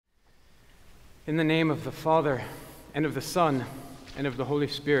In the name of the Father, and of the Son, and of the Holy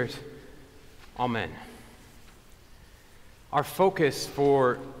Spirit, Amen. Our focus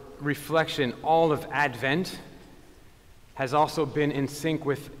for reflection all of Advent has also been in sync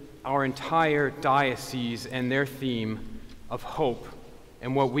with our entire diocese and their theme of hope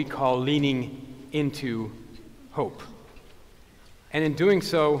and what we call leaning into hope. And in doing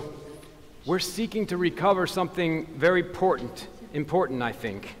so, we're seeking to recover something very important, I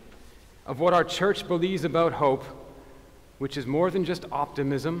think, of what our church believes about hope, which is more than just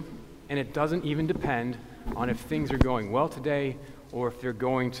optimism, and it doesn't even depend on if things are going well today or if they're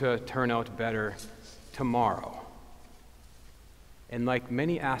going to turn out better tomorrow. And like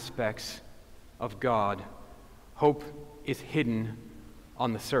many aspects of God, hope is hidden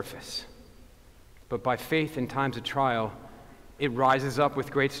on the surface. But by faith in times of trial, it rises up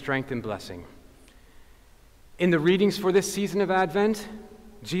with great strength and blessing. In the readings for this season of Advent,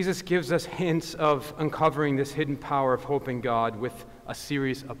 Jesus gives us hints of uncovering this hidden power of hope in God with a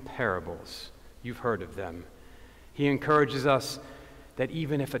series of parables. You've heard of them. He encourages us that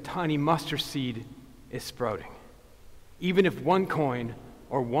even if a tiny mustard seed is sprouting, even if one coin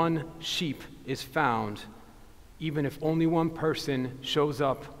or one sheep is found, even if only one person shows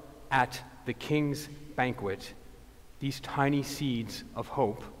up at the king's banquet, these tiny seeds of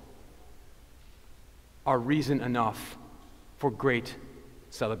hope are reason enough for great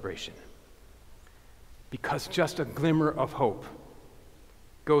celebration. Because just a glimmer of hope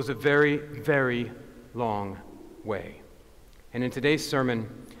goes a very, very long way. And in today's sermon,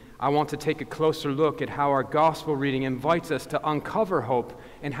 I want to take a closer look at how our gospel reading invites us to uncover hope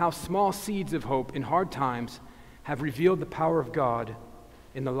and how small seeds of hope in hard times have revealed the power of God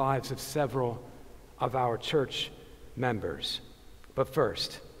in the lives of several of our church members. But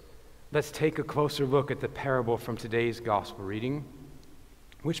first, let's take a closer look at the parable from today's gospel reading,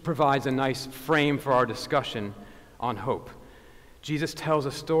 which provides a nice frame for our discussion on hope. Jesus tells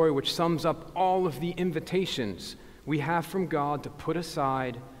a story which sums up all of the invitations we have from God to put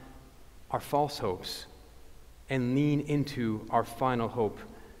aside our false hopes and lean into our final hope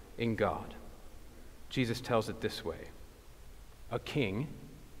in God. Jesus tells it this way: a king,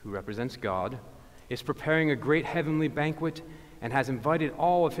 who represents God, is preparing a great heavenly banquet and has invited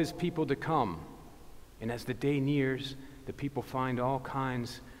all of his people to come. And as the day nears, the people find all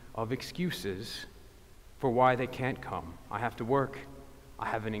kinds of excuses for why they can't come. I have to work. I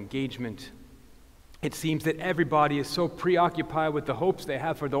have an engagement. It seems that everybody is so preoccupied with the hopes they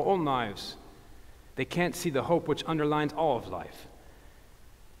have for their own lives, they can't see the hope which underlines all of life: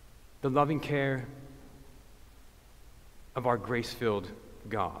 the loving care of our grace-filled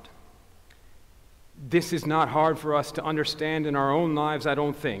God. This is not hard for us to understand in our own lives, I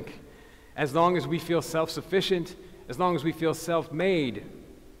don't think. As long as we feel self-sufficient, as long as we feel self-made,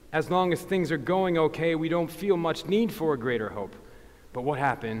 as long as things are going okay, we don't feel much need for a greater hope. But what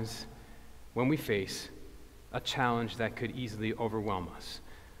happens when we face a challenge that could easily overwhelm us?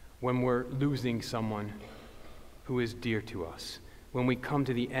 When we're losing someone who is dear to us? When we come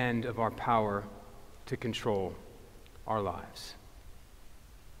to the end of our power to control our lives?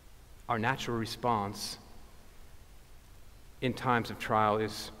 Our natural response in times of trial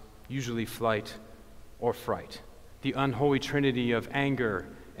is usually flight or fright, the unholy trinity of anger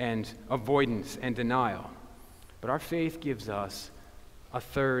and avoidance and denial. But our faith gives us a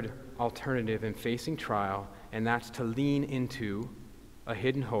third alternative in facing trial, and that's to lean into a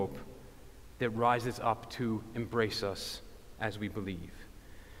hidden hope that rises up to embrace us as we believe.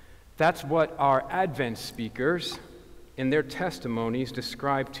 That's what our Advent speakers in their testimonies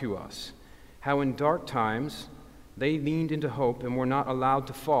describe to us, how in dark times they leaned into hope and were not allowed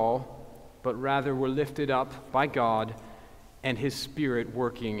to fall, but rather were lifted up by God and His Spirit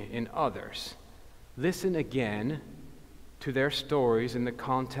working in others. Listen again to their stories in the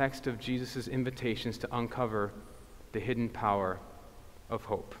context of Jesus' invitations to uncover the hidden power of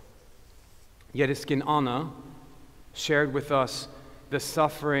hope. Yediskin Anna shared with us the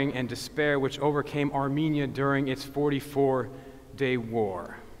suffering and despair which overcame Armenia during its 44-day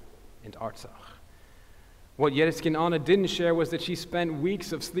war in Artsakh. What Yediskin Anna didn't share was that she spent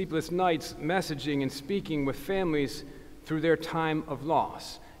weeks of sleepless nights messaging and speaking with families through their time of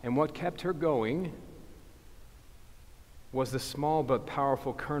loss. And what kept her going was the small but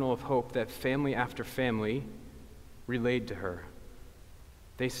powerful kernel of hope that family after family relayed to her.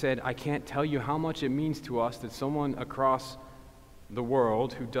 They said, "I can't tell you how much it means to us that someone across the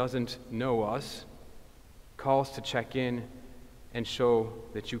world who doesn't know us calls to check in and show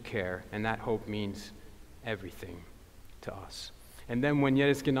that you care, and that hope means everything to us." And then when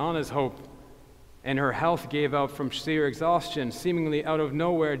Yediskin Anna's hope and her health gave out from sheer exhaustion. Seemingly out of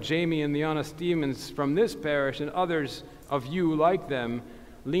nowhere, Jamie and the honest demons from this parish and others of you like them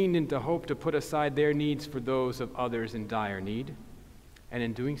leaned into hope to put aside their needs for those of others in dire need. And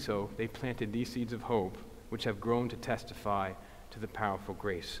in doing so, they planted these seeds of hope, which have grown to testify to the powerful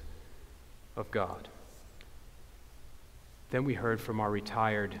grace of God. Then we heard from our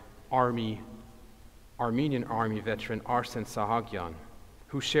retired Armenian Army veteran Arsen Sahagyan,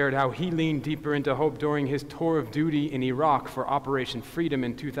 who shared how he leaned deeper into hope during his tour of duty in Iraq for Operation Freedom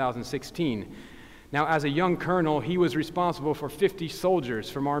in 2016. Now, as a young colonel, he was responsible for 50 soldiers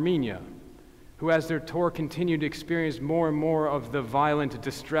from Armenia, who as their tour continued to experience more and more of the violent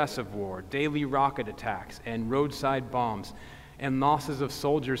distress of war, daily rocket attacks and roadside bombs, and losses of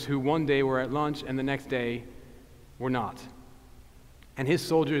soldiers who one day were at lunch and the next day were not. And his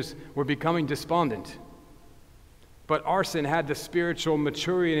soldiers were becoming despondent. But Arsen had the spiritual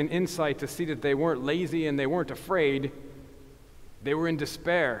maturity and insight to see that they weren't lazy and they weren't afraid. They were in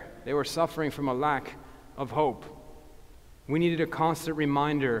despair. They were suffering from a lack of hope. We needed a constant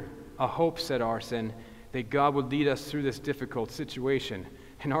reminder, a hope, said Arsen, that God would lead us through this difficult situation.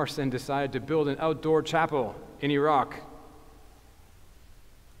 And Arsen decided to build an outdoor chapel in Iraq,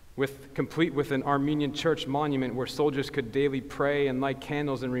 complete with an Armenian church monument where soldiers could daily pray and light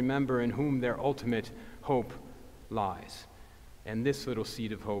candles and remember in whom their ultimate hope lies. And this little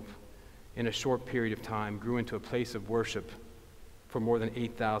seed of hope, in a short period of time, grew into a place of worship for more than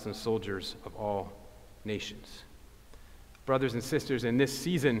 8,000 soldiers of all nations. Brothers and sisters, in this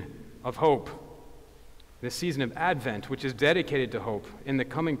season of hope, this season of Advent, which is dedicated to hope in the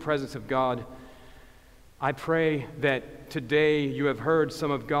coming presence of God, I pray that today you have heard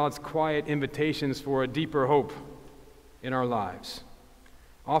some of God's quiet invitations for a deeper hope in our lives.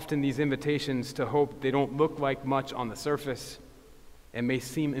 Often these invitations to hope, they don't look like much on the surface and may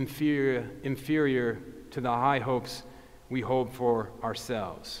seem inferior to the high hopes we hold for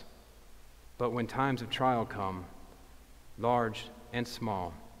ourselves. But when times of trial come, large and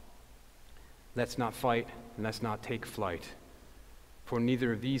small, let's not fight and let's not take flight, for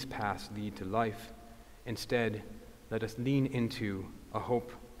neither of these paths lead to life. Instead, let us lean into a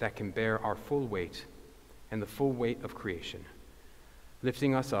hope that can bear our full weight and the full weight of creation,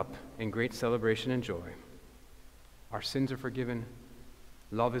 lifting us up in great celebration and joy. Our sins are forgiven,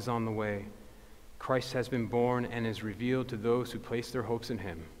 love is on the way, Christ has been born and is revealed to those who place their hopes in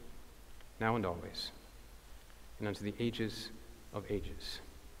him, now and always, and unto the ages of ages.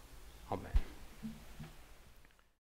 Amen.